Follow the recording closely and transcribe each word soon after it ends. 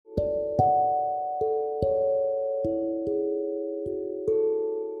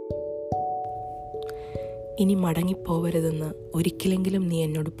ഇനി മടങ്ങിപ്പോവരുതെന്ന് ഒരിക്കലെങ്കിലും നീ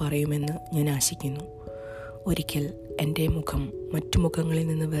എന്നോട് പറയുമെന്ന് ഞാൻ ആശിക്കുന്നു. ഒരിക്കൽ എൻ്റെ മുഖം മറ്റു മുഖങ്ങളിൽ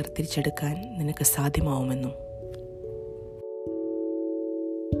നിന്ന് വേർതിരിച്ചെടുക്കാൻ നിനക്ക് സാധ്യമാവുമെന്നും.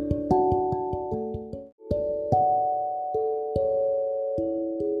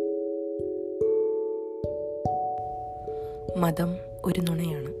 മതം ഒരു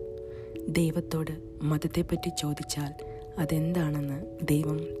നുണയാണ്. ദൈവത്തോട് മതത്തെപ്പറ്റി ചോദിച്ചാൽ അതെന്താണെന്ന്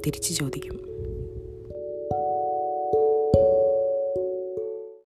ദൈവം തിരിച്ചു ചോദിക്കും.